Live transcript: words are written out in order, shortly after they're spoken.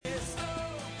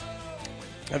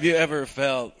Have you ever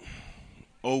felt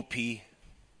OP,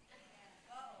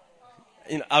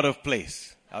 out of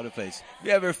place? Out of place. Have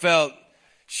you ever felt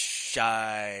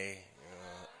shy,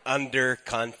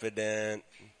 underconfident,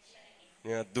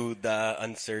 duda,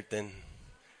 uncertain?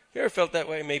 You ever felt that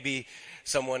way? Maybe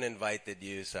someone invited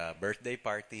you sa birthday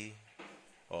party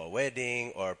or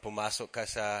wedding or pumasok ka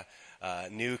sa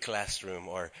new classroom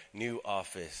or new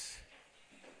office.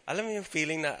 Alam mo yung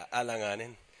feeling na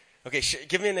alanganin? Okay,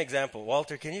 give me an example.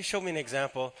 Walter, can you show me an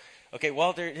example? Okay,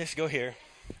 Walter, just go here.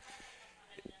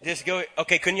 Just go.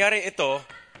 Okay, kunyari ito,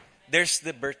 there's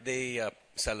the birthday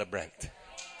celebrant.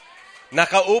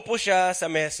 Nakaupo siya sa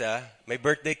mesa, may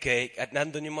birthday cake, at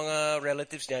nandun yung mga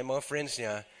relatives niya, yung mga friends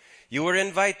niya. You were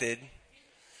invited,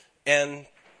 and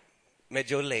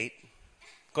medyo late,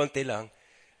 konti lang.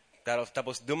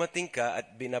 Tapos dumating ka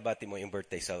at binabati mo yung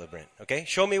birthday celebrant. Okay?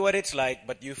 Show me what it's like,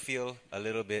 but you feel a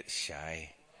little bit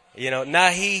shy.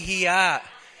 Nahihiya.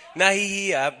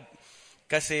 Nahihiya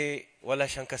kasi wala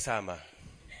siyang kasama.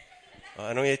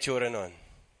 Anong itsura nun?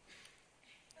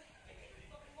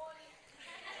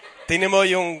 Tingnan mo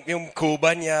yung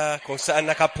kuba niya, kung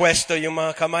saan nakapwesto yung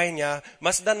mga kamay niya.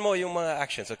 Masdan mo yung mga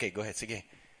actions. Okay, go ahead. Sige.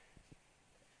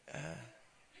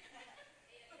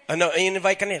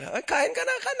 I-invite ka nila. Kain ka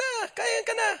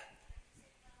na.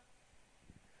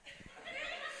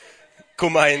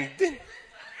 Kumain din.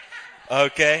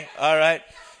 Okay, alright.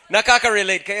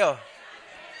 Nakaka-relate kayo.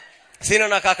 Sino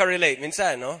nakaka-relate?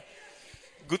 Minsan, no?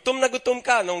 Gutom na gutom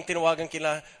ka nung tinawagan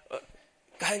kila.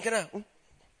 Kain ka na.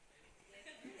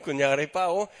 Kunyari pa,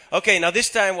 oh. Okay, now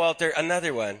this time, Walter,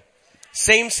 another one.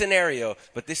 Same scenario,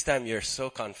 but this time you're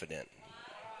so confident.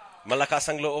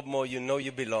 Malakas ang loob mo, you know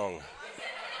you belong.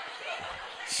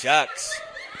 Shucks.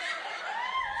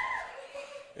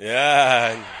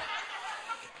 Yan.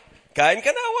 Kain ka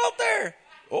na, Walter.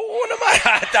 Oo naman.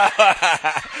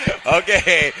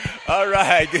 Okay. All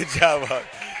right. Good job.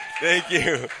 Thank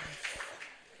you.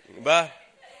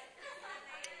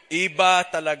 Iba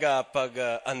talaga pag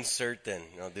uncertain.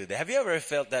 Have you ever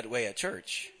felt that way at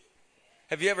church?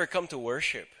 Have you ever come to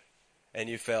worship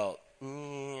and you felt,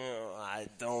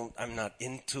 I'm not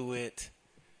into it.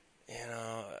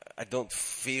 I don't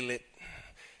feel it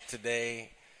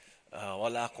today.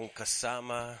 Wala akong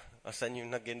kasama. Asan yung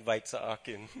nag-invite sa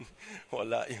akin?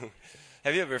 Wala yung...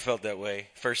 Have you ever felt that way?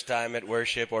 First time at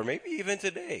worship or maybe even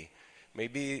today?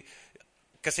 Maybe,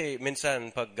 kasi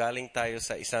minsan pag galing tayo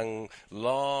sa isang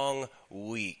long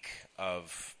week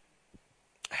of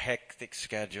hectic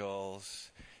schedules,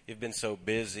 you've been so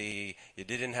busy, you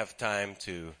didn't have time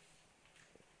to,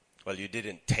 you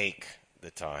didn't take the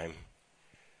time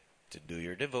to do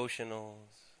your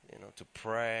devotionals, to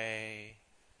pray.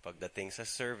 Pagdating sa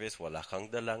service, wala kang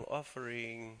dalang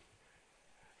offering.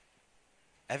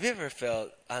 Have you ever felt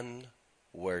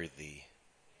unworthy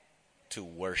to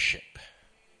worship?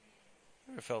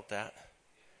 Ever felt that?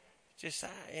 Just,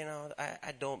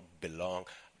 I don't belong.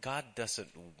 God doesn't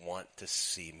want to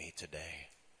see me today.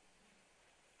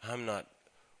 I'm not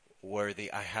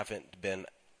worthy. I haven't been,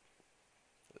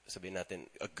 sabihin natin,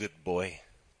 a good boy.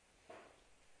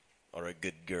 Or a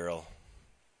good girl.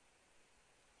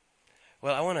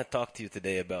 Well, I want to talk to you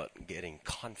today about getting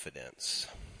confidence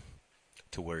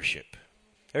to worship.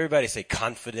 Everybody say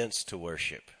confidence to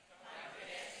worship.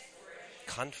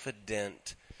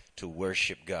 Confident to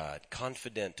worship God.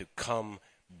 Confident to come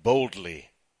boldly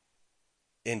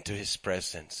into His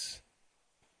presence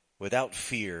without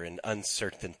fear and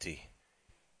uncertainty.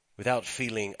 Without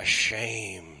feeling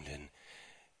ashamed and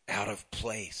out of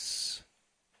place.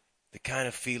 The kind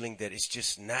of feeling that is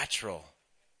just natural.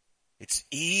 It's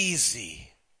easy.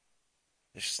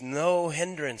 There's no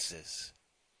hindrances.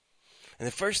 And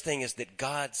the first thing is that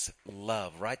God's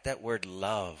love, write that word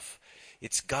love.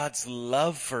 It's God's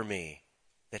love for me.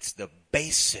 That's the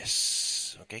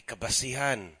basis. Okay?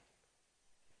 Kabasihan.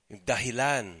 Yung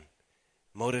dahilan.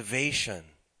 Motivation.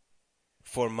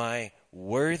 For my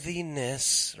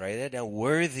worthiness, write that down,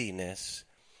 worthiness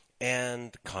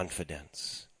and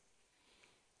confidence.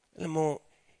 Alam mo,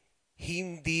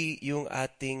 hindi yung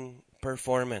ating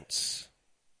performance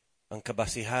ang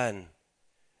kabasihan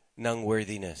ng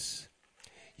worthiness.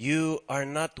 You are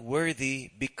not worthy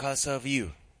because of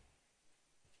you.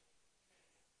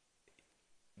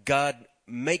 God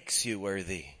makes you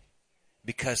worthy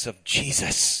because of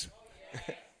Jesus.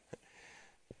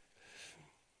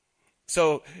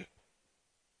 So,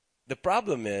 the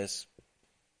problem is,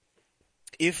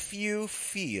 if you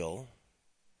feel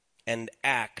and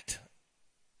act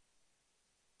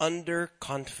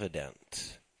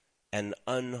underconfident and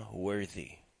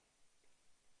unworthy.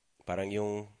 Parang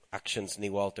yung actions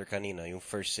ni Walter kanina, yung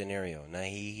first scenario,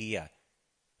 nahihiya,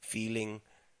 feeling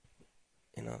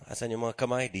Asan yung mga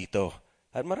kamay? Dito.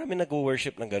 At marami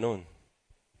nag-worship ng ganun.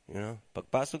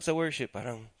 Pagpasok sa worship,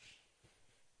 parang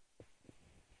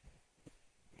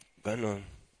ganun.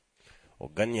 O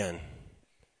ganyan.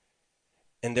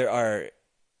 And there are,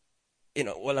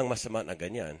 walang masama na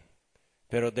ganyan.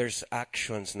 Pero there's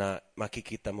actions na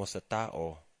makikita mo sa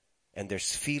tao and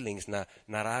there's feelings na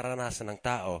nararanasan ng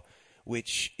tao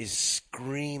which is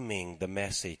screaming the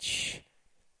message,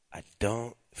 I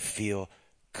don't feel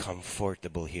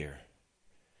comfortable here.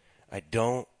 I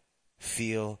don't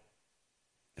feel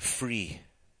free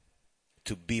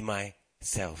to be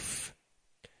myself,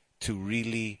 to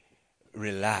really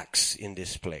relax in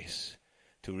this place,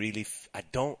 to really, I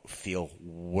don't feel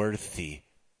worthy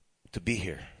to be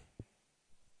here.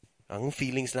 Ang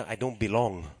feelings na I don't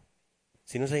belong.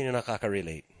 Sino sa inyo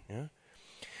nakaka-relate? Yeah?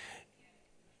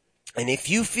 And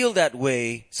if you feel that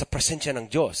way sa presensya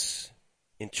ng Diyos,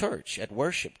 in church, at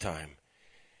worship time,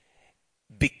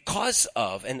 because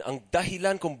of, and ang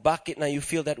dahilan kung bakit na you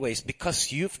feel that way is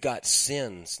because you've got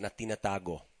sins na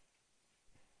tinatago.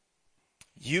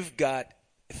 You've got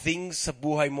things sa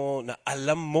buhay mo na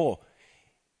alam mo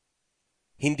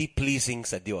hindi pleasing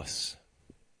sa Diyos.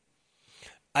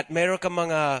 At meron ka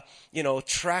mga,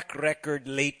 track record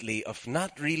lately of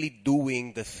not really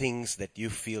doing the things that you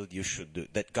feel you should do,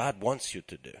 that God wants you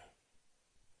to do.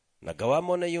 Nagawa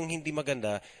mo na yung hindi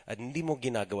maganda at hindi mo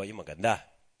ginagawa yung maganda.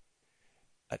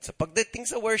 At sa pagdating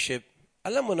sa worship,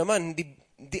 alam mo naman, hindi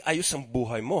ayos ang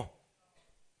buhay mo.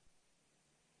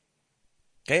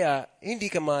 Kaya, hindi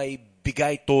ka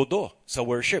maibigay todo sa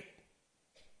worship.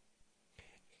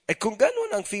 At kung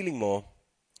gano'n ang feeling mo,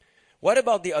 what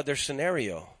about the other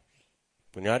scenario?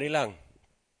 Kunyari lang,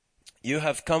 you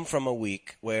have come from a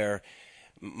week where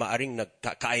maaring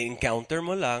nagka-encounter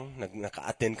mo lang,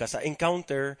 naka-attend ka sa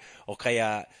encounter, o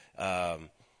kaya,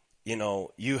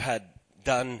 you had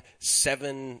done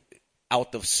 7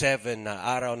 out of 7 na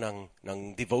araw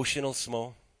ng devotionals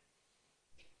mo.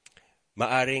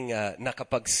 Maaring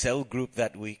nakapag-cell group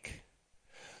that week.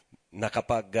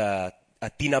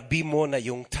 Tinabi mo na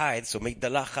yung tithes, so may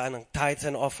dala ka ng tithes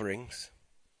and offerings.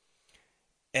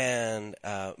 And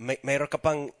mayroon ka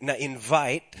pang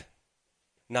na-invite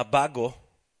na bago,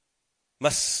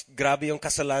 mas grabe yung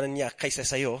kasalanan niya kaysa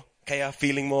sa'yo, kaya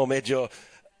feeling mo medyo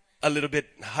a little bit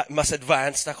mas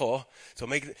advanced ako. So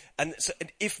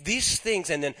if these things,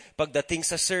 and then pagdating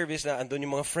sa service na andun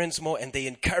yung mga friends mo and they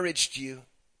encouraged you,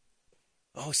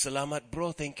 oh, salamat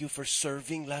bro, thank you for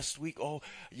serving last week. Oh,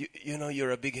 you're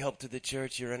a big help to the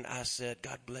church, you're an asset,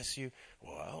 God bless you.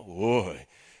 Wow, boy.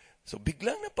 So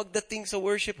biglang na pagdating sa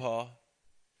worship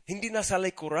hindi na sa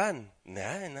likuran.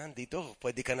 Nandito,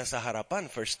 pwede ka na sa harapan,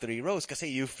 first 3 rows, kasi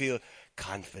you feel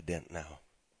confident now.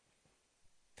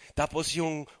 Tapos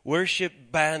yung worship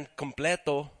band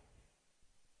kompleto,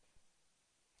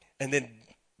 and then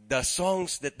the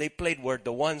songs that they played were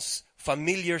the ones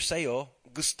familiar sa'yo,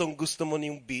 gustong-gusto mo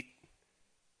yung beat.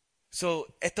 So,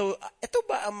 ito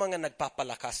ba ang mga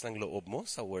nagpapalakas ng loob mo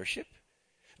sa worship?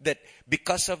 That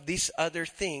because of these other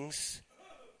things,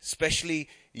 especially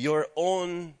your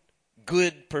own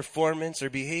good performance or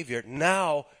behavior,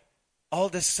 now,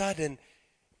 all of a sudden,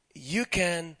 you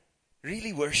can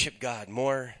really worship God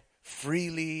more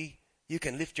freely. You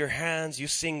can lift your hands, you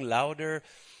sing louder.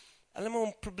 Alam mo,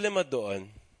 ang problema doon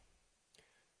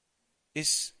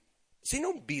is,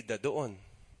 sinong bida doon?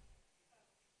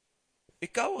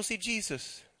 Ikaw o si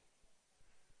Jesus?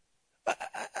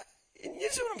 You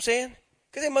see what I'm saying?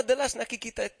 Kasi madalas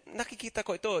nakikita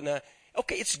ko ito na,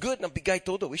 okay, it's good na bigay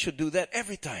todo. We should do that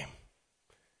every time.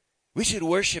 We should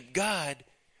worship God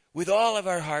with all of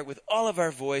our heart, with all of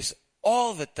our voice,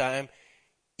 all the time,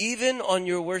 even on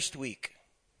your worst week.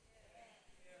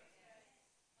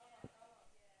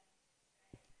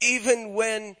 Even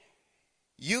when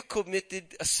you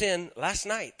committed a sin last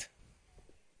night.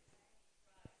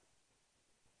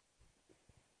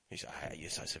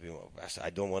 Sabi mo, I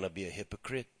don't want to be a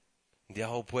hypocrite. Hindi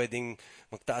ako pwedeng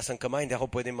magtaas ang kamay. Hindi ako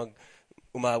pwedeng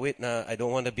umawit na I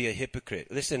don't want to be a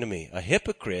hypocrite. Listen to me. A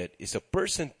hypocrite is a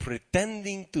person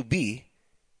pretending to be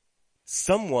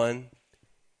someone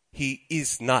he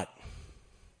is not.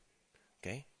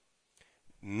 Okay?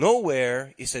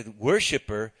 Nowhere is a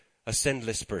worshiper a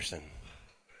sinless person.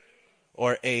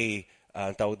 Or a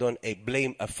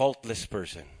faultless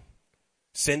person.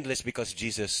 Sinless because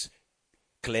Jesus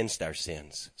cleansed our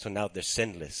sins. So now they're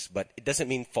sinless. But it doesn't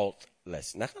mean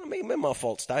faultless. May mga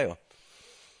faults tayo.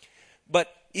 But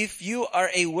if you are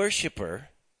a worshiper,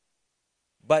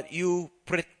 but you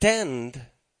pretend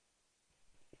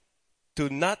to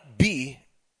not be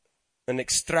an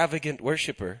extravagant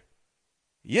worshiper,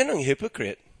 yan ang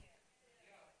hypocrite.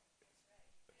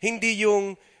 Hindi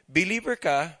yung believer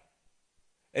ka,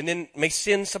 and then may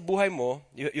sin sa buhay mo,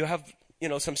 you have,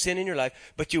 some sin in your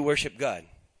life, but you worship God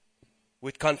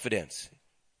with confidence.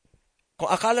 Kung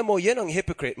akala mo yan ang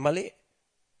hypocrite, mali.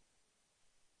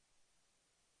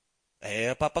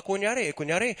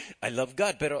 Kunyari, I love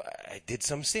God, pero I did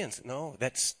some sins. No,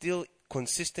 that's still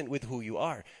consistent with who you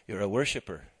are. You're a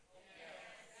worshiper.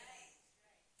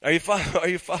 Are you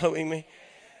following me?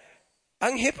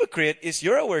 Ang hypocrite is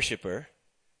you're a worshiper,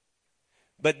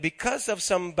 but because of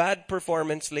some bad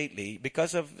performance lately,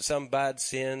 because of some bad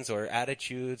sins or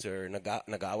attitudes or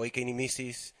nag-aaway kay ni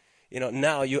misis,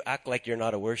 now you act like you're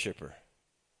not a worshiper.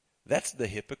 That's the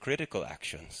hypocritical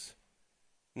actions.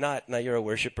 Not now you're a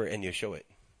worshiper and you show it.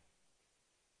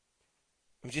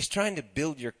 I'm just trying to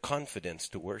build your confidence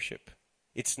to worship.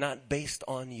 It's not based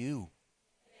on you.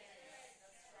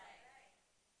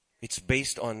 It's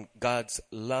based on God's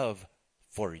love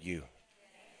for you.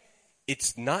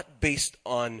 It's not based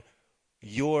on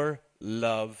your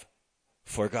love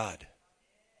for God.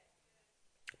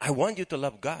 I want you to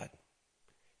love God.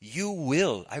 You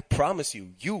will, I promise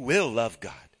you will love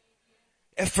God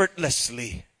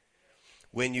effortlessly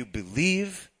when you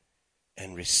believe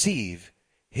and receive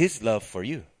His love for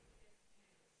you.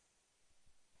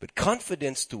 But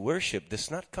confidence to worship does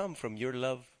not come from your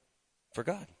love for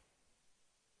God.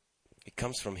 It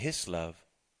comes from His love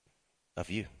of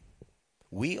you.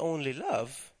 We only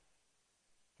love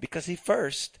because He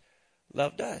first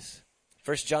loved us.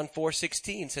 1 John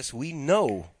 4:16 says we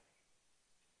know.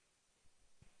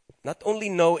 Not only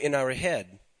know in our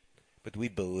head, but we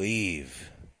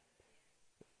believe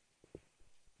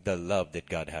the love that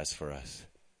God has for us.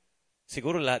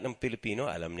 Siguro lahat ng Pilipino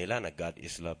alam nila na God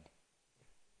is love.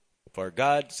 For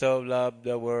God so loved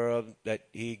the world that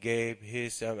He gave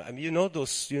His... you know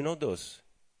those.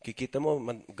 Kikita mo,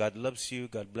 God loves you,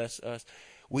 God bless us.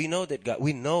 We know that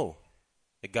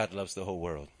God loves the whole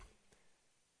world.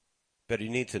 But you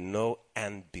need to know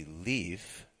and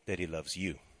believe that He loves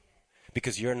you.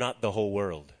 Because you're not the whole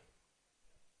world.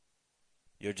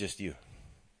 You're just you.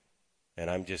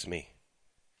 And I'm just me.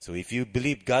 So if you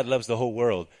believe God loves the whole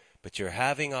world, but you're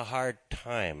having a hard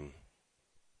time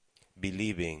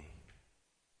believing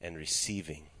and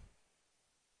receiving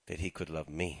that He could love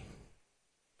me,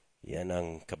 yan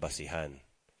ang kabasihan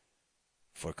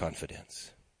for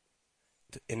confidence.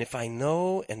 And if I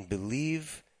know and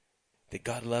believe that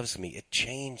God loves me, it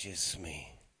changes me.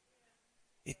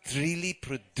 It really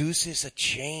produces a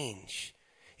change.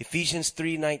 Ephesians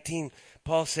 3:19,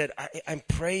 Paul said, I'm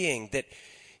praying that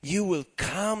you will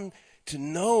come to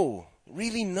know,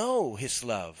 really know His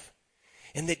love.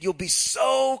 And that you'll be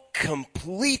so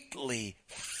completely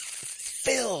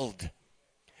filled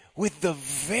with the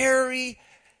very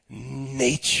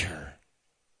nature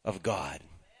of God.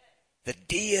 The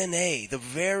DNA, the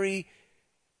very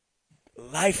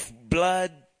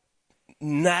lifeblood,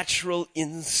 natural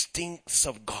instincts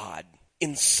of God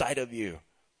inside of you.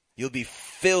 You'll be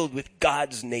filled with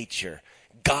God's nature,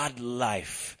 God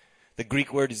life. The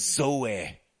Greek word is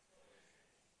zoe.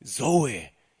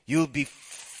 Zoe. You'll be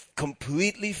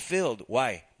completely filled.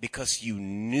 Why? Because you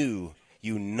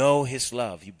know His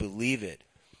love. You believe it.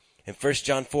 In 1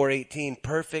 John 4:18,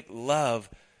 perfect love,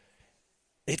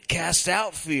 it casts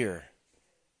out fear,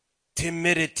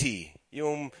 timidity,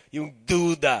 yung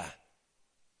duda,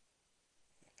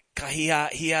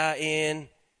 kahiyain,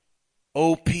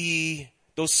 OP,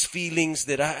 those feelings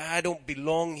that I don't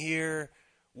belong here.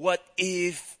 What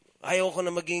if? Ayoko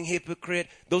na maging hypocrite.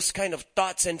 Those kind of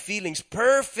thoughts and feelings.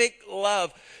 Perfect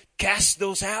love casts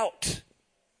those out.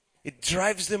 It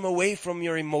drives them away from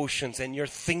your emotions and your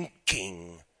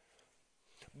thinking.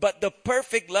 But the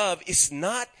perfect love is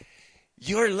not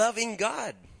your loving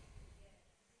God.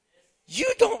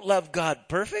 You don't love God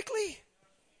perfectly.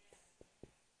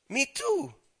 Me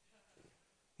too.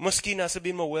 Maski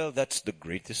nasabihin mo, well, that's the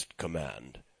greatest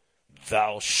command.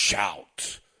 Thou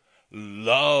shalt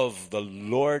love the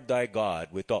Lord thy God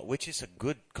with all, which is a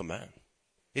good command.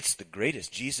 It's the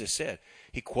greatest. Jesus said,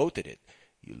 He quoted it.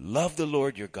 You love the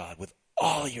Lord your God with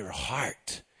all your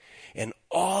heart and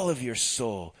all of your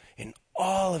soul and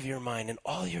all of your mind and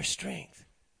all your strength.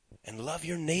 And love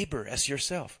your neighbor as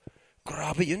yourself.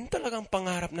 Grabe, yun talagang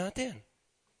pangarap natin.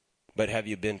 But have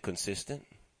you been consistent?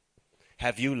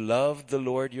 Have you loved the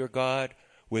Lord your God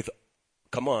with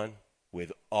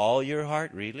all your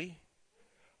heart, really?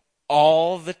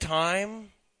 All the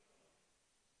time?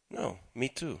 No, me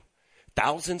too.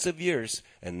 Thousands of years,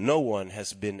 and no one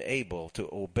has been able to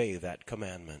obey that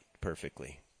commandment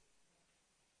perfectly.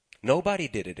 Nobody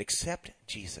did it except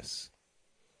Jesus.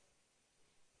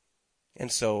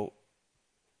 And so,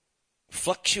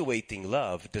 Fluctuating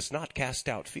love does not cast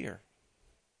out fear.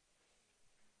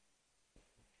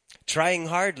 Trying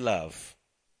hard love,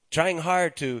 trying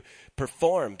hard to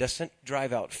perform doesn't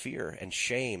drive out fear and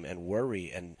shame and worry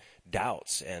and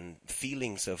doubts and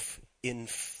feelings of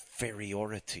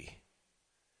inferiority.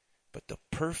 But the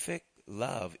perfect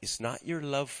love is not your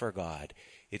love for God,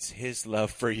 it's His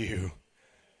love for you.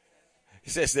 He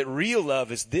says that real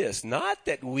love is this, not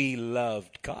that we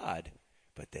loved God,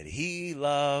 but that He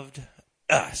loved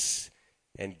us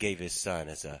and gave His Son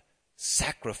as a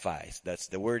sacrifice. That's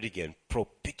the word again,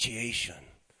 propitiation,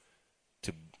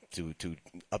 to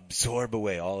absorb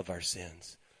away all of our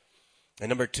sins. And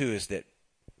number two is that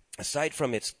aside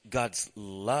from God's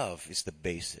love is the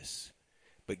basis,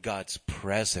 but God's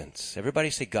presence. Everybody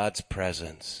say God's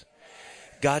presence.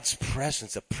 God's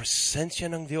presence, the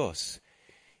presensya ng Diyos.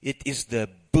 It is the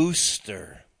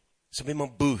booster. Sabi mo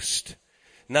boost.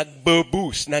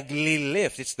 Nagbo-boost,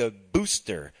 nagli-lift. It's the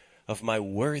booster of my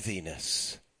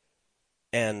worthiness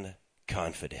and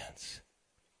confidence.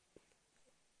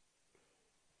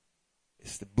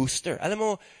 It's the booster. Alam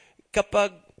mo,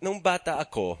 kapag nung bata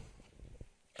ako,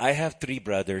 I have 3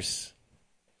 brothers.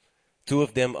 2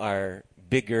 of them are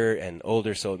bigger and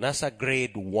older. So, nasa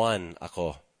grade 1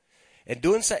 ako. And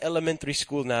doon sa elementary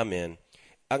school namin,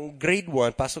 ang grade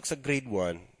 1, pasok sa grade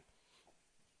 1,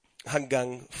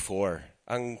 hanggang 4.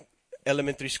 Ang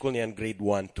elementary school niyan, grade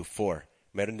 1 to 4.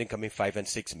 Meron din kami 5 and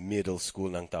 6 middle school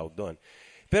ng tawag doon.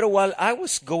 Pero while I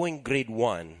was going grade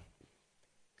 1,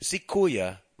 si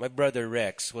Kuya, my brother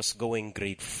Rex, was going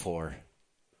grade 4.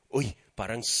 Uy,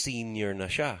 parang senior na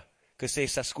siya.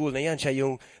 Kasi sa school na yan, siya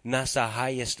yung nasa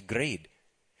highest grade.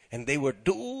 And they were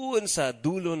doon sa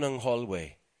dulo ng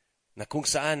hallway. Na kung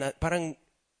saan, parang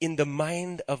in the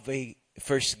mind of a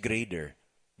first grader,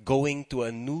 going to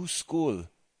a new school,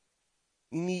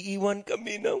 iniiwan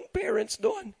kami ng parents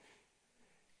doon.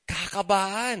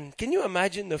 Kakabahan. Can you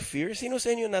imagine the fear? Sino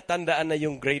sa inyo natandaan na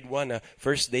yung grade 1 na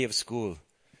first day of school?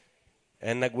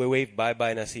 And nagwe-wave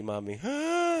bye-bye na si mommy.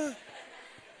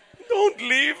 Don't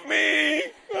leave me.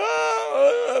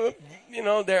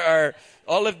 There are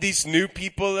all of these new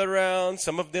people around.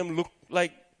 Some of them look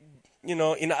like,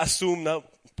 ina-assume na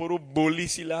puro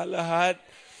bully sila lahat.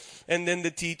 And then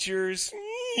the teachers,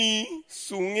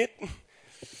 sungit.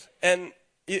 And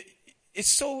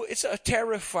it's a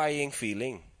terrifying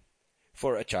feeling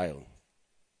for a child.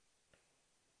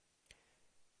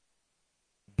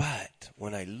 But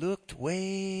when I looked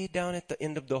way down at the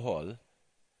end of the hall,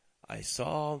 I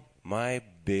saw my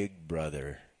big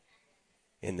brother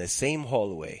in the same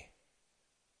hallway.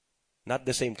 Not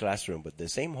the same classroom, but the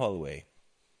same hallway.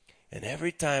 And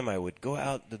every time I would go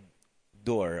out the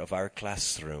door of our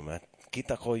classroom, at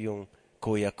kita ko yung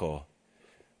kuya ko,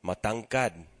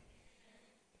 matangkad.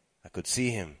 I could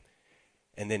see him.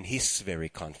 And then he's very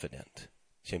confident.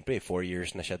 Siyempre, 4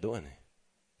 years na siya doon.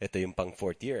 Ito yung pang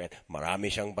 4th year. And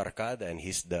marami siyang barkada and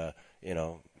he's the,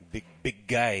 big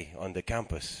guy on the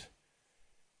campus.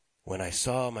 When I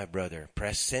saw my brother,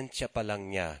 presensya pa lang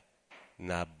niya,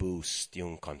 na-boost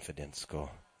yung confidence ko.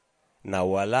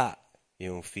 Nawala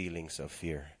yung feelings of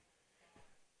fear.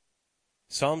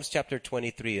 Psalms chapter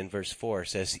 23 and verse 4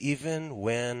 says, even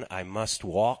when I must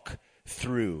walk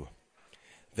through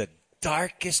the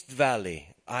darkest valley,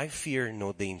 I fear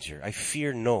no danger. I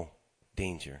fear no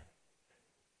danger.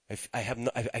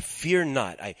 I fear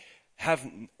not. I have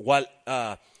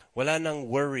wala nang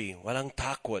worry, walang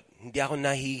takot. Hindi ako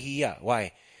nahihiya.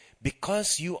 Why?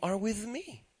 Because you are with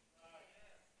me.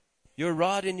 Your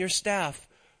rod and your staff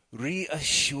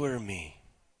reassure me.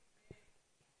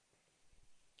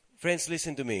 Friends,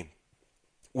 listen to me.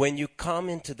 When you come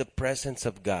into the presence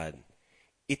of God,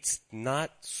 it's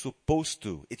not supposed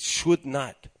to, it should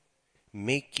not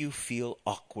make you feel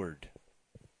awkward.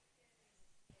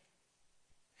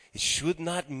 It should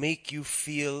not make you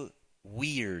feel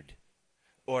weird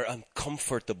or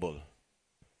uncomfortable.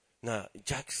 Na,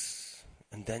 Jax,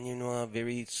 and then a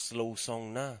very slow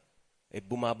song na.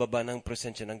 Bumababa ng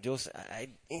presensya ng Diyos.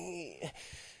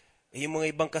 Yung mga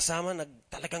ibang kasama,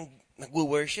 talagang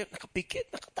nagwo-worship,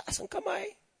 nakapikit, nakataas ang kamay.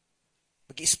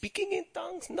 Mag-speaking in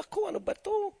tongues. Naku, ano ba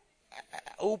to?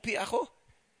 OP ako.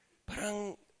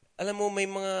 Parang, alam mo, may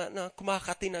mga na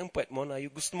kumakati na ang puwet mo na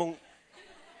yung gusto mong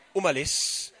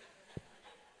umalis.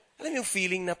 Alam mo yung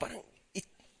feeling na parang,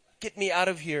 get me out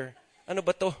of here. Ano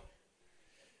ba to?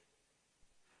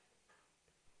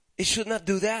 It should not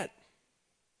do that.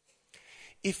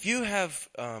 If you have,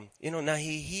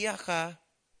 nahihiya ka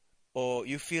or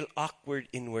you feel awkward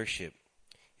in worship,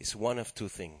 it's one of two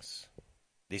things.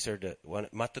 These are the one,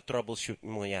 matu-troubleshoot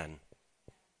mo yan.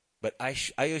 But I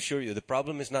assure you, the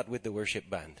problem is not with the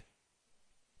worship band.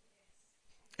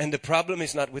 And the problem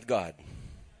is not with God.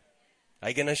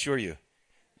 I can assure you.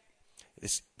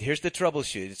 Here's the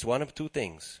troubleshoot. It's one of two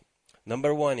things. Number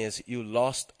one is you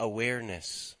lost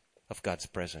awareness of God's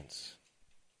presence.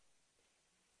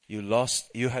 You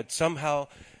had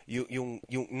somehow, yung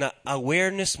na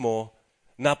awareness mo,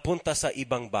 napunta sa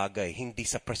ibang bagay, hindi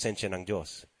sa presensya ng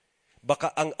Diyos.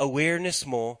 Baka ang awareness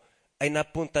mo ay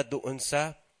napunta doon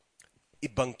sa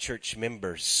ibang church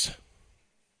members.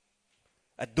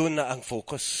 At doon na ang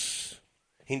focus.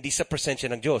 Hindi sa presensya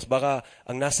ng Diyos. Baka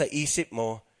ang nasa isip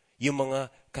mo, yung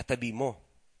mga katabi mo.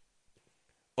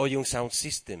 O yung sound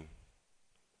system.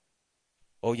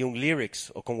 O yung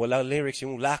lyrics. O kung wala lyrics,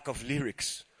 yung lack of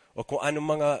lyrics. O kung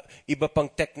anong mga iba pang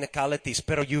technicalities.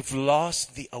 Pero you've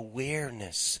lost the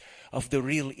awareness of the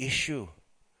real issue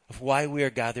of why we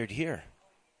are gathered here.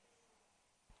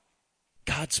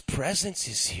 God's presence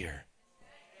is here.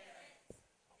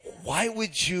 Why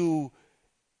would you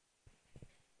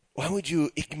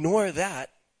ignore that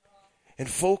and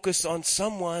focus on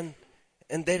someone,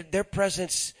 and their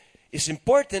presence is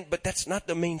important, but that's not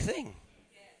the main thing?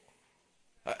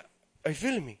 Are you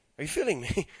feeling me? Are you feeling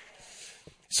me?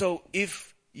 So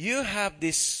if you have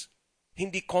this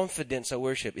hindi confidence sa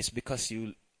worship, it's because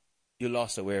you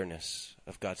lost awareness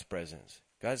of God's presence.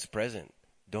 God's present.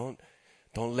 Don't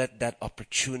let that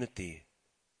opportunity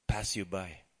pass you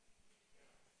by.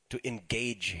 To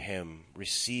engage Him,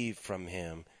 receive from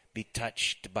Him, be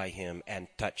touched by Him, and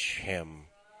touch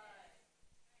Him.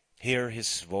 Hear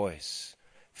His voice.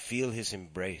 Feel His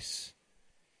embrace.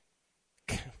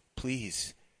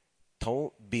 Please,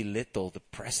 don't belittle the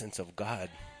presence of God.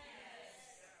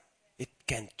 It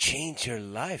can change your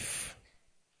life.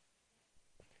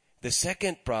 The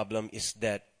second problem is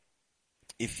that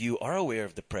if you are aware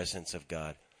of the presence of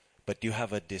God, but you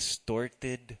have a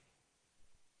distorted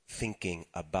thinking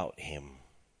about Him,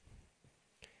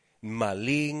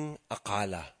 maling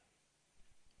akala.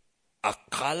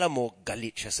 Akala mo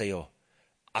galit siya sa'yo.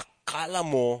 Akala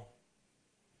mo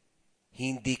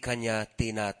hindi kanya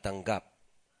tinatanggap.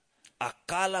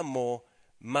 Akala mo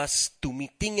mas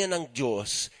tumitingin ang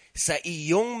Diyos sa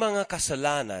iyong mga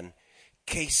kasalanan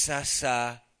kaysa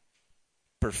sa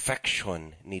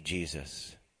perfection ni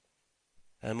Jesus.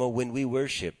 Alam mo, when we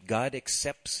worship, God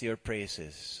accepts your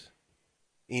praises.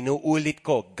 Inuulit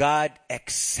ko, God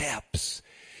accepts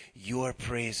your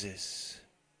praises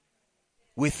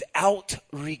without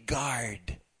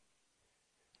regard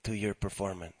to your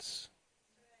performance.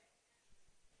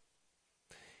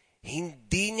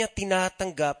 Hindi niya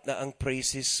tinatanggap na ang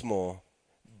praises mo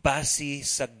base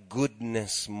sa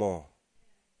goodness mo.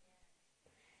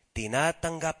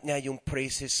 Tinatanggap niya yung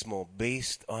praises mo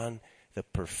based on the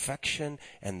perfection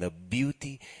and the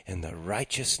beauty and the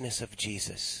righteousness of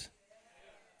Jesus.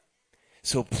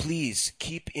 So please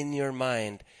keep in your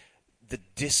mind the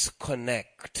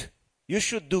disconnect. You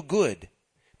should do good,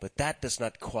 but that does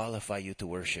not qualify you to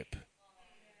worship.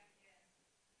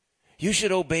 You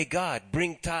should obey God,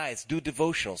 bring tithes, do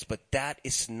devotionals, but that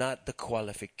is not the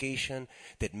qualification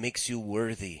that makes you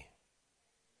worthy.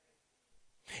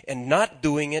 And not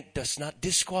doing it does not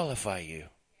disqualify you.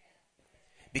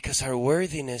 Because our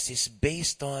worthiness is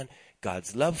based on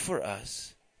God's love for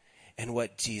us and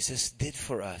what Jesus did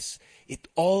for us. It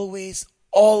always,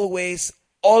 always,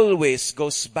 always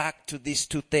goes back to these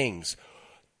two things.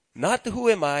 Not who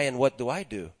am I and what do I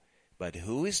do, but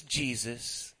who is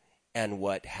Jesus and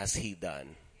what has He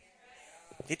done.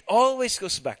 It always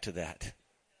goes back to that.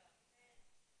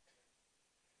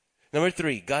 Number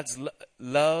 3, God's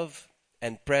love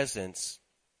and presence,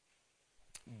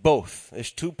 both.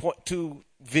 There's two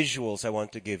visuals I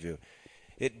want to give you.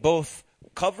 It both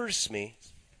covers me.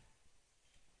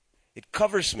 It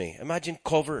covers me. Imagine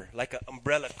cover, like an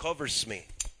umbrella covers me.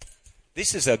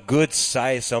 This is a good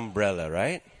size umbrella,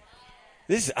 right?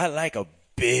 I like a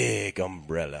big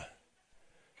umbrella.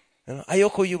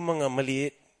 Ayoko yung mga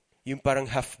maliit, yung parang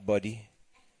half body.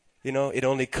 You know, it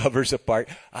only covers a part.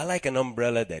 I like an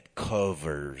umbrella that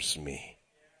covers me.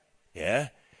 Yeah?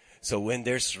 So when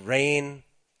there's rain,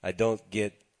 I don't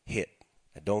get hit.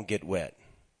 I don't get wet.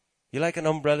 You like an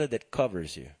umbrella that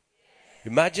covers you.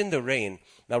 Imagine the rain.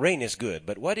 Now, rain is good,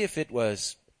 but what if it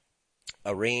was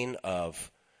a rain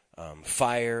of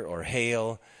fire or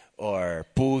hail or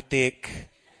putik?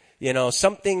 You know,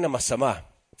 something na masama.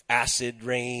 Acid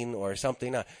rain or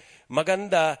something na.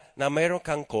 Maganda na mayroon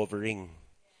kang covering.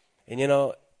 And you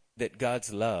know that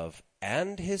God's love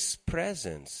and His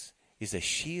presence is a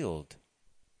shield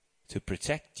to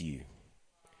protect you,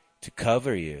 to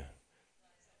cover you.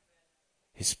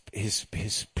 His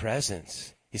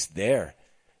presence is there.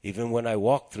 Even when I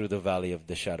walk through the valley of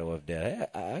the shadow of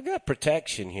death, I got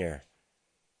protection here.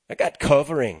 I got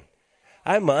covering.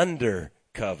 I'm under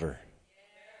cover.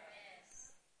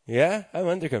 Yeah, I'm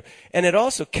undercover. And it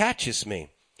also catches me.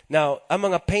 Now, ang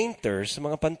mga painters,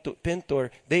 mga pintor,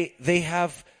 they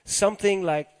have something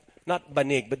like, not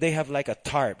banig, but they have like a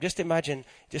tarp. Just imagine,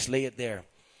 just lay it there.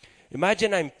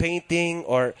 Imagine I'm painting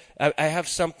or I have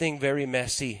something very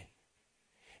messy.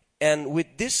 And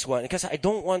with this one, because I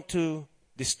don't want to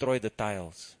destroy the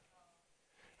tiles.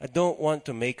 I don't want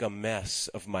to make a mess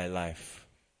of my life.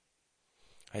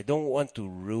 I don't want to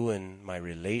ruin my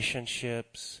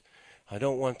relationships. I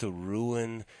don't want to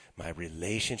ruin my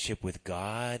relationship with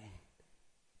God.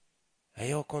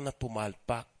 Ayoko na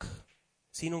pumalpak.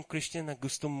 Sinong Christian na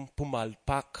gustong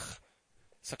pumalpak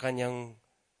sa kanyang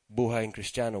buhay ng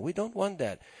Kristiyano? We don't want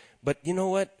that. But you know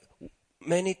what?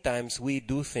 Many times we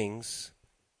do things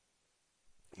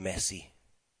messy.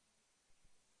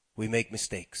 We make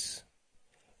mistakes.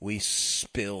 We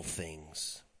spill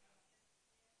things.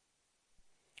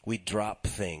 We drop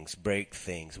things, break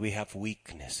things. We have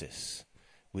weaknesses.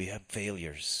 We have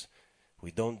failures. We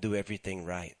don't do everything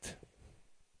right.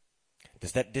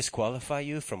 Does that disqualify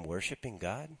you from worshiping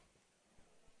God?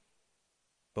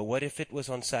 But what if it was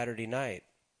on Saturday night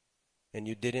and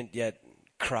you didn't yet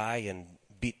cry and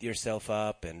beat yourself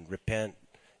up and repent,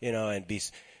 and be...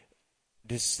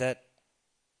 Is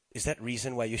that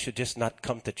reason why you should just not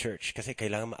come to church? Kasi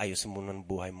kailangan maayos mo ng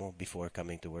buhay mo before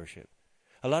coming to worship.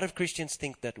 A lot of Christians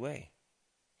think that way.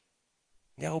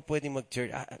 Hindi ako pwedeng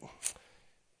mag-church.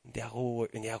 Hindi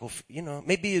ako,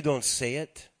 maybe you don't say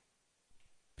it,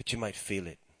 but you might feel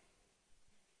it.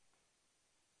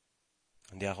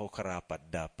 Hindi ako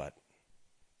karapat dapat.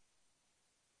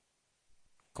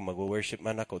 Kung mag-worship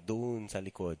man ako, doon sa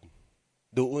likod.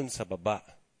 Doon sa baba.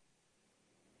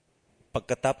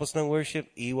 Pagkatapos ng worship,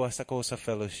 iwas ako sa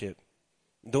fellowship.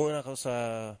 Doon ako sa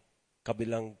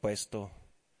kabilang pwesto.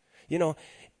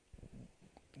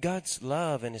 God's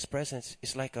love and His presence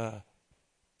is like a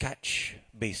catch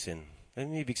basin.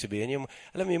 Alam mo ibig sabihin?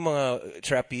 Alam mo yung mga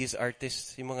trapeze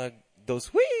artists, yung mga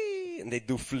those whee, and they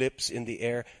do flips in the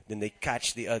air, then they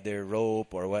catch the other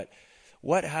rope or what.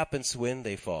 What happens when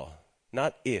they fall?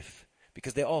 Not if,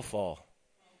 because they all fall.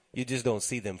 You just don't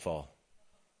see them fall.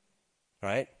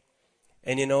 Right?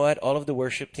 And you know what? All of the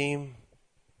worship team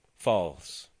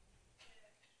falls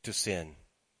to sin.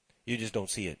 You just don't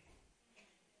see it.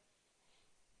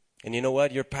 And you know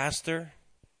what? Your pastor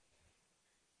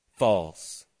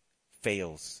falls,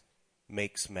 fails,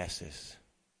 makes messes.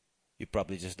 You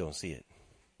probably just don't see it.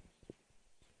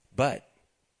 But,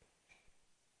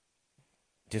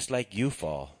 just like you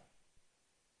fall,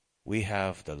 we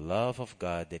have the love of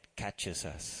God that catches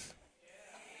us.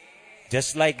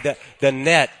 Just like the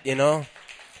net,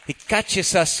 He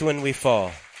catches us when we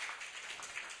fall.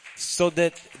 So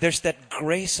that there's that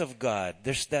grace of God,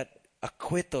 there's that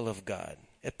acquittal of God,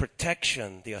 a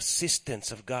protection, the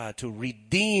assistance of God to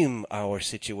redeem our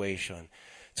situation,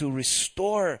 to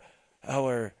restore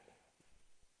our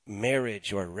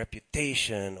marriage or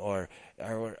reputation or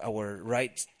our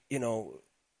rights,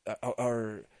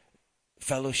 our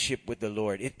fellowship with the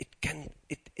Lord.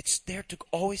 It's there to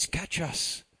always catch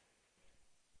us.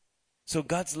 So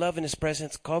God's love and His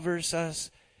presence covers us,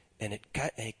 and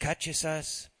it catches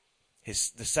us.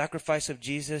 The sacrifice of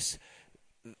Jesus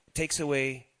takes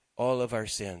away all of our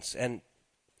sins. And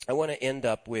I want to end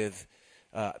up with,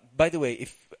 by the way,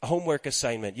 if homework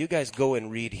assignment, you guys go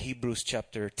and read Hebrews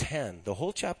chapter 10, the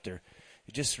whole chapter.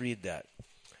 You just read that.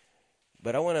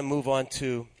 But I want to move on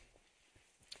to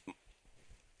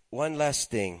one last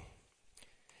thing.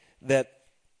 That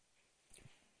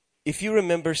if you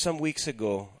remember some weeks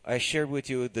ago, I shared with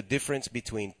you the difference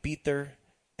between Peter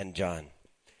and John.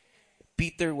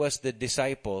 Peter was the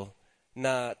disciple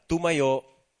na tumayo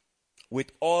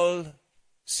with all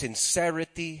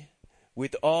sincerity,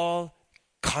 with all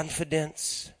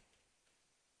confidence,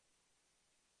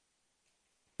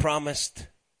 promised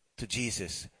to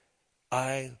Jesus,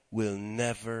 I will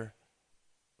never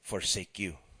forsake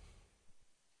you.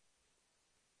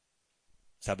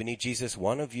 Sabi ni Jesus,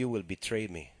 one of you will betray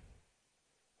me.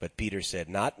 But Peter said,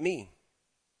 not me.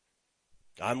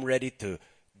 I'm ready to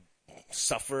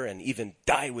suffer and even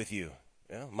die with you.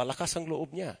 Malakas ang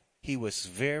loob niya. He was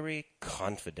very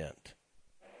confident.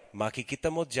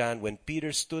 Makikita mo dyan when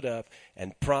Peter stood up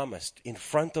and promised in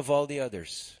front of all the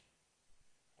others.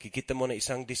 Kikita mo na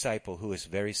isang disciple who is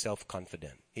very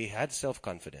self-confident. He had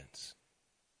self-confidence.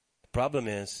 The problem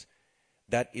is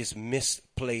that is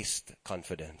misplaced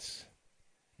confidence.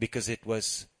 Because it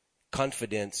was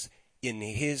confidence in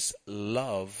his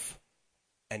love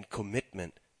and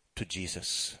commitment to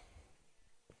Jesus.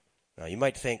 Now you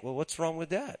might think, well, what's wrong with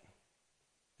that?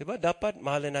 Diba? Dapat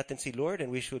mahalin natin si Lord and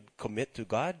we should commit to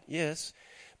God. Yes.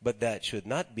 But that should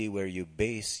not be where you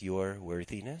base your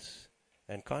worthiness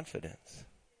and confidence.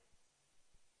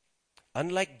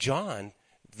 Unlike John,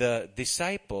 the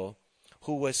disciple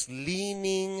who was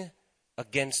leaning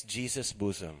against Jesus'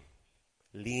 bosom.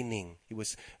 Leaning.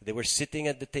 They were sitting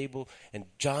at the table and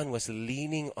John was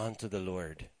leaning onto the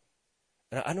Lord.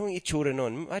 Anong itsura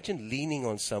nun? Imagine leaning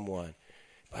on someone.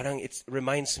 Parang it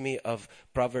reminds me of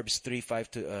Proverbs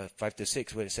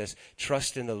 3:5-6, where it says,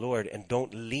 trust in the Lord and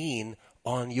don't lean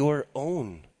on your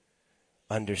own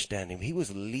understanding. He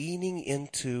was leaning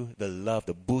into the love,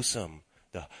 the bosom,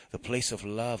 the place of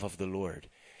love of the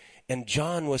Lord. And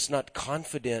John was not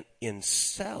confident in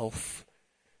self.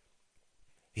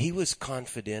 He was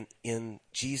confident in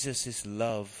Jesus'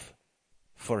 love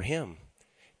for him.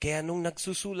 Kaya nung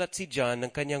nagsusulat si John ng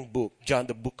kanyang book,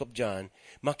 the book of John,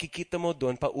 makikita mo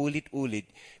doon paulit-ulit,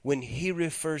 when he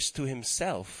refers to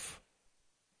himself,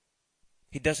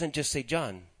 he doesn't just say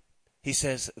John. He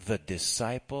says, the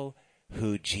disciple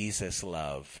who Jesus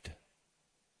loved.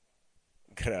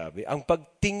 Grabe. Ang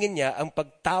pagtingin niya, ang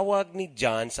pagtawag ni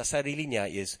John sa sarili niya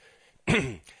is,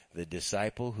 the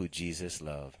disciple who Jesus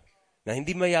loved. Na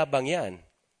hindi mayabang yan.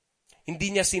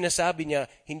 Hindi niya sinasabi niya,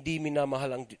 hindi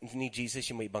minamahal ni Jesus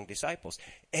yung ibang disciples.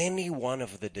 Any one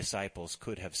of the disciples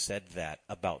could have said that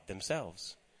about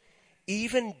themselves.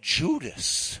 Even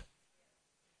Judas,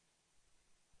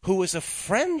 who was a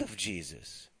friend of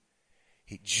Jesus,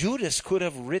 Judas could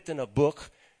have written a book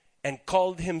and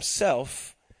called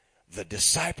himself the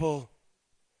disciple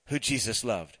who Jesus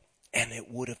loved. And it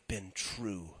would have been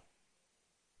true.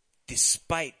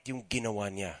 Despite yung ginawa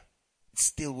niya, it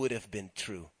still would have been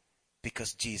true.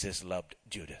 Because Jesus loved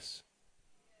Judas.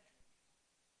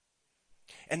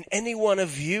 And any one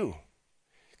of you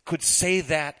could say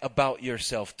that about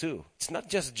yourself too. It's not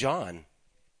just John.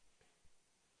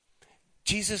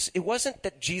 It wasn't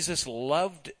that Jesus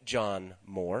loved John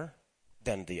more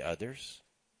than the others.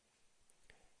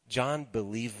 John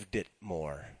believed it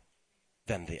more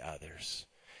than the others.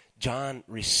 John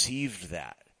received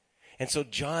that. And so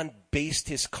John based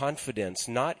his confidence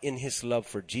not in his love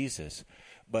for Jesus,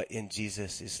 but in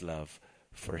Jesus' love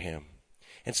for him.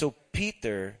 And so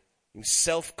Peter,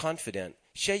 self-confident,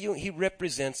 he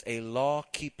represents a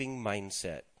law-keeping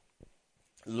mindset.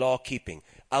 Law-keeping.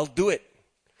 I'll do it.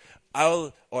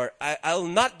 I'll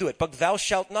not do it. Pag thou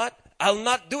shalt not, I'll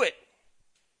not do it.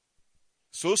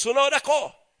 Susunod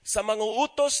ako sa mga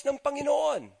utos ng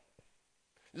Panginoon.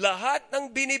 Lahat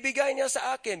ng binibigay niya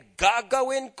sa akin,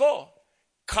 gagawin ko.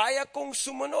 Kaya kong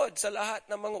sumunod sa lahat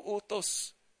ng mga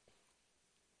utos.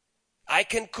 I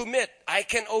can commit. I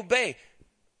can obey.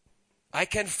 I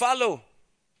can follow.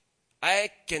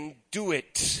 I can do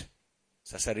it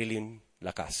sa sariling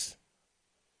lakas.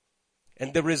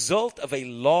 And the result of a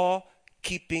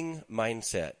law-keeping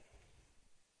mindset,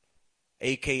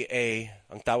 aka,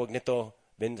 ang tawag nito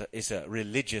is a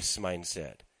religious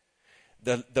mindset.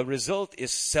 The result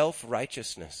is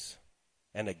self-righteousness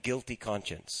and a guilty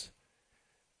conscience.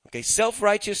 Okay,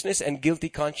 self-righteousness and guilty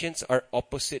conscience are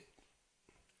opposite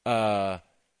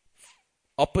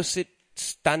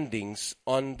standings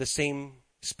on the same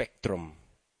spectrum.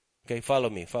 Okay, follow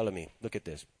me. Look at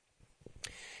this.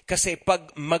 Kasi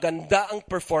pag maganda ang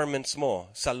performance mo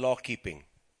sa law-keeping,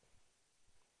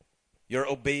 you're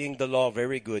obeying the law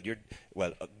very good.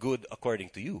 Good according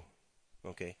to you.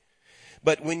 Okay?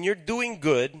 But when you're doing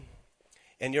good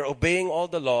and you're obeying all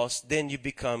the laws, then you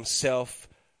become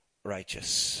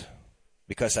self-righteous.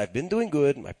 Because I've been doing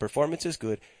good, my performance is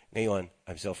good, ngayon,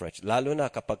 I'm self-righteous. Lalo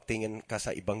na kapag tingin ka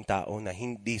sa ibang tao na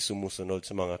hindi sumusunod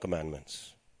sa mga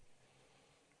commandments.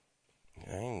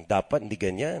 Ay, dapat hindi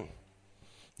ganyan.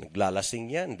 Naglalasing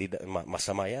yan,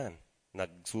 masama yan.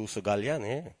 Nagsusugal yan.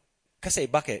 Kasi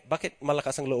bakit? Bakit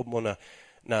malakas ang loob mo na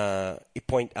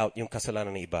i-point out yung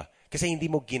kasalanan ng iba? Kasi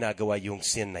hindi mo ginagawa yung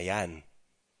sin na yan.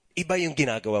 Iba yung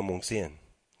ginagawa mong sin.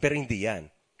 Pero hindi yan.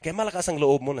 Kaya malakas ang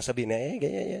loob mo na sabihin na,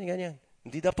 ganyan.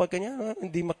 Hindi dapat ganyan.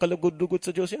 Hindi makalugod-lugod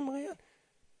sa Diyos yan, mga yan.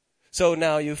 So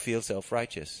now you feel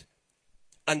self-righteous.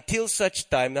 Until such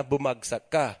time na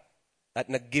bumagsak ka at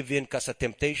nag-give in ka sa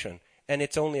temptation. And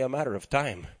it's only a matter of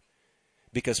time.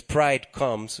 Because pride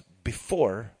comes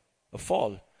before a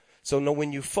fall. So now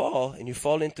when you fall and you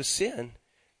fall into sin,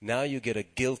 now you get a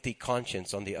guilty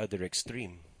conscience on the other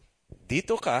extreme.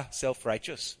 Dito ka,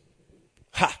 self-righteous.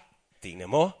 Ha! Tingnan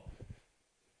mo.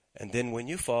 And then when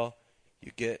you fall,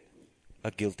 you get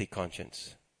a guilty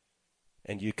conscience.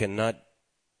 And you cannot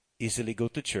easily go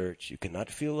to church. You cannot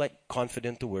feel like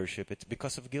confident to worship. It's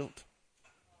because of guilt.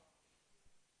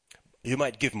 You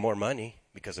might give more money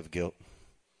because of guilt.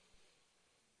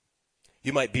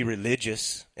 You might be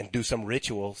religious and do some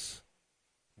rituals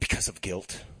because of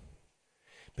guilt.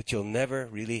 But you'll never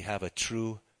really have a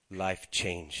true life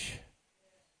change.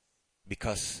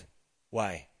 Because,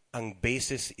 why? Ang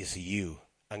basis is you.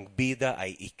 Ang bida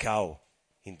ay ikaw,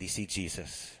 hindi si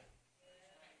Jesus.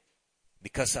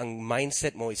 Because ang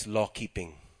mindset mo is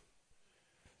law-keeping.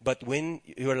 But when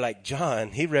you're like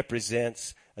John, he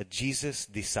represents a Jesus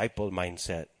disciple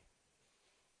mindset.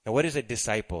 Now, what is a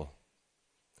disciple?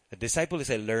 A disciple is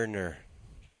a learner.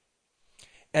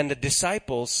 And the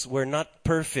disciples were not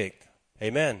perfect.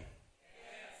 Amen.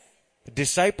 A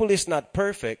disciple is not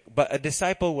perfect, but a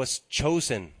disciple was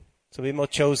chosen. Sabi mo,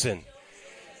 chosen.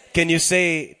 Can you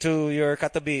say to your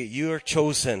katabi, you're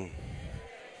chosen?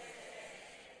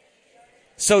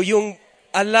 So yung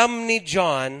alam ni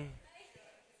John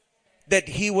that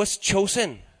he was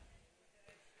chosen.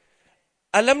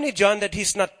 Alam ni John that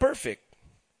he's not perfect,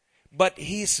 but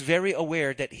he's very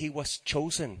aware that he was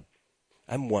chosen.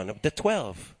 I'm one of the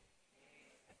 12.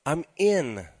 I'm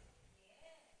in.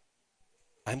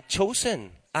 I'm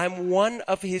chosen. I'm one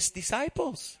of his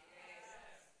disciples.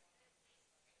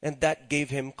 And that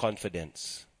gave him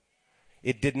confidence.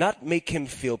 It did not make him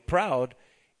feel proud.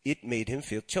 It made him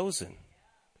feel chosen.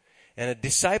 And a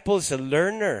disciple is a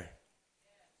learner.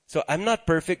 So I'm not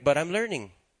perfect, but I'm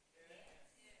learning.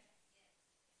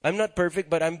 I'm not perfect,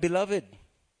 but I'm beloved.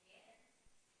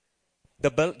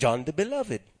 John the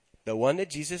beloved. The one that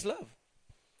Jesus loved.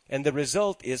 And the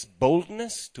result is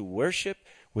boldness to worship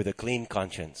with a clean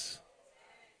conscience.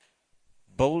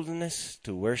 Boldness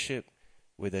to worship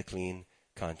with a clean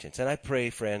conscience. And I pray,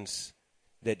 friends,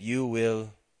 that you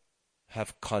will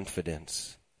have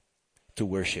confidence to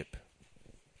worship.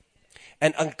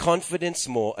 And ang confidence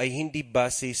mo ay hindi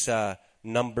base sa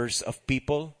numbers of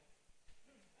people.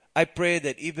 I pray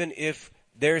that even if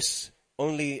there's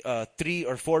only 3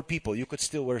 or 4 people, you could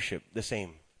still worship the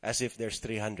same as if there's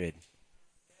 300.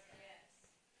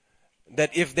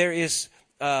 That if there is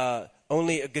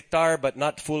only a guitar but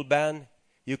not full band,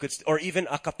 you could, or even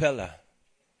a cappella,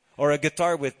 or a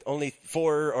guitar with only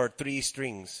 4 or 3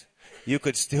 strings, you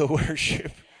could still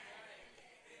worship.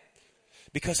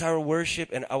 Because our worship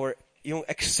and yung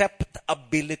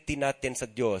acceptability natin sa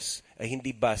Diyos ay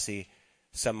hindi base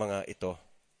sa mga ito.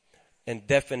 And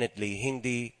definitely,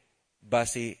 hindi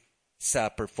base sa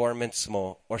performance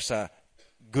mo or sa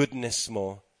goodness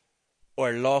mo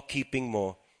or law-keeping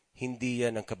mo. Hindi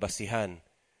yan ang kabasihan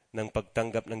ng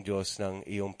pagtanggap ng Diyos ng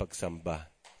iyong pagsamba.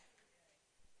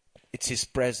 It's His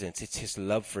presence. It's His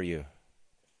love for you.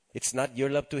 It's not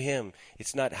your love to Him.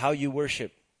 It's not how you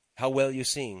worship, how well you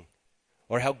sing,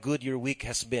 or how good your week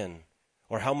has been,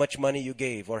 or how much money you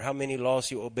gave, or how many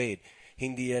laws you obeyed.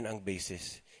 Hindi yan ang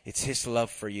basis. It's His love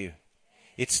for you.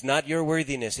 It's not your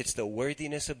worthiness. It's the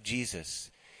worthiness of Jesus.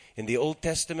 In the Old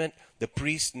Testament, the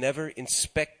priest never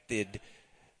inspected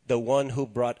the one who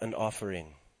brought an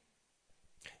offering.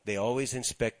 They always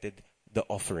inspected the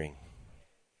offering.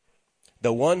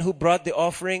 The one who brought the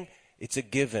offering, it's a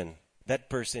given. That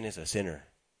person is a sinner.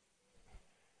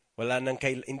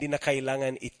 Hindi na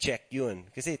kailangan i-check yun.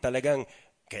 Kasi talagang,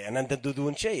 kaya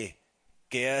nandoon siya eh.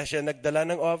 Kaya siya nagdala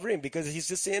ng offering because he's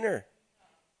a sinner.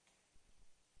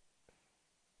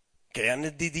 Kaya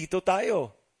nandito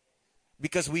tayo.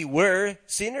 Because we were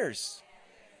sinners.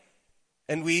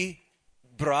 And we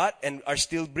brought and are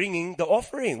still bringing the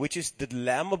offering, which is the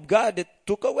Lamb of God that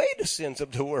took away the sins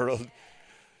of the world.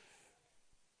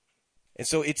 And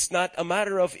so it's not a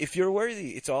matter of if you're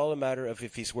worthy. It's all a matter of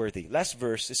if He's worthy. Last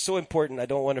verse is so important. I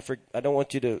don't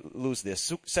want you to lose this.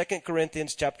 2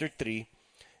 Corinthians chapter 3,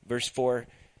 verse 4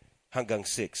 hanggang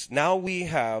 6. Now we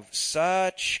have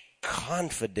such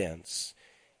confidence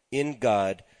in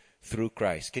God through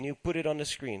Christ. Can you put it on the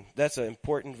screen? That's an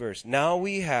important verse. Now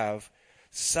we have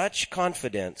such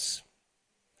confidence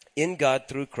in God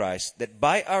through Christ that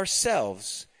by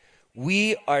ourselves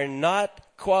we are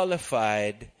not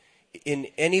qualified in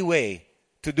any way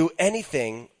to do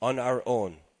anything on our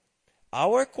own.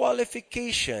 Our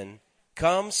qualification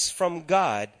comes from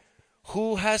God,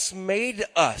 who has made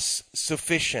us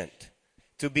sufficient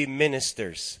to be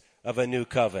ministers of a new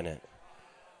covenant.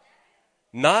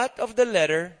 Not of the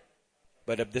letter,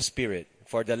 but of the Spirit.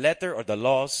 For the letter or the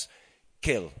laws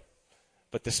kill,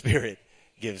 but the Spirit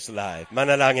gives life.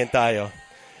 Manalangin tayo.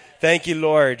 Thank you,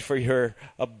 Lord, for your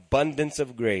abundance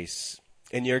of grace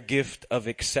and your gift of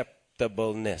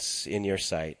acceptableness in your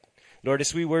sight. Lord,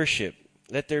 as we worship,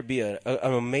 let there be an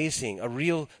amazing, a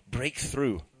real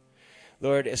breakthrough.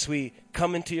 Lord, as we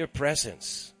come into your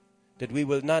presence, that we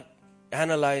will not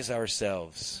analyze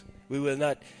ourselves. We will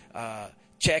not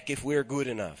check if we're good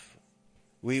enough.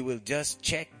 we will just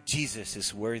check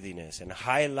Jesus' worthiness and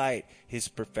highlight His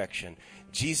perfection.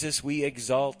 Jesus, we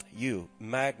exalt You,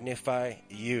 magnify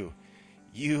You.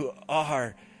 You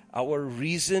are our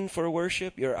reason for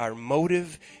worship. You're our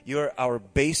motive. You're our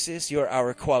basis. You're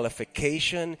our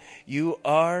qualification. You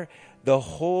are the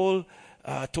whole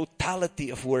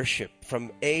totality of worship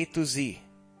from A to Z.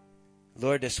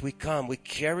 Lord, as we come, we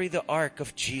carry the ark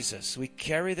of Jesus. We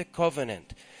carry the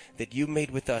covenant that You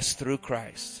made with us through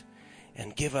Christ.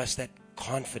 And give us that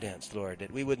confidence, Lord,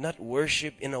 that we would not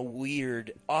worship in a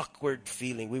weird, awkward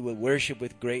feeling. We will worship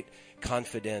with great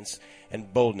confidence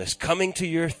and boldness, coming to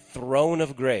Your throne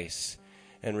of grace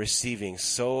and receiving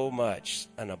so much,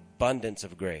 an abundance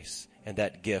of grace and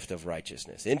that gift of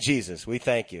righteousness. In Jesus, we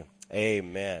thank You.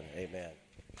 Amen. Amen.